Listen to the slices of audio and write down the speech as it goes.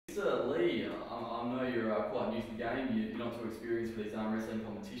I know you're quite new to the game, you're not too experienced with these arm wrestling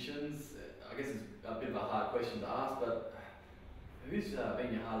competitions. I guess it's a bit of a hard question to ask, but who's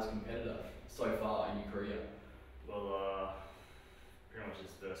been your hardest competitor so far in your career? Well, pretty much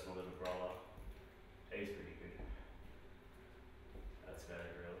just first my little brother. He's pretty good. That's about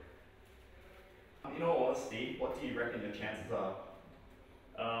it, really. In all honesty, what do you reckon your chances are?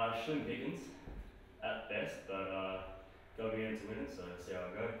 Slim pickings at best, but gotta be in to win it, so see how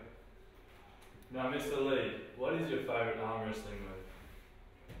I go. Now, Mr. Lee, what is your favourite arm wrestling move?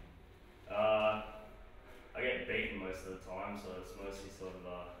 I get beaten most of the time, so it's mostly sort of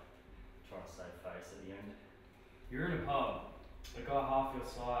trying to save face at the end. You're in a pub. A guy half your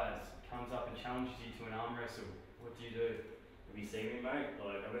size comes up and challenges you to an arm wrestle. What do you do? Have you seen me, mate?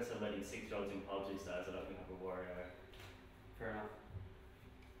 Like, I'm also letting 6-year-olds in pubs these days. I don't think I could worry about it. Fair enough.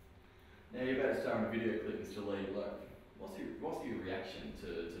 Now you're about to star in a video clip, Mr. Lee. Like, what's your reaction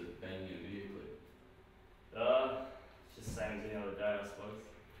to being in a video clip? It's just the same as any other day, I suppose.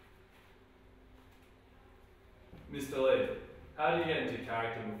 Mr. Lee, how do you get into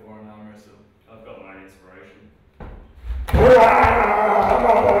character before an arm wrestle? I've got my own inspiration.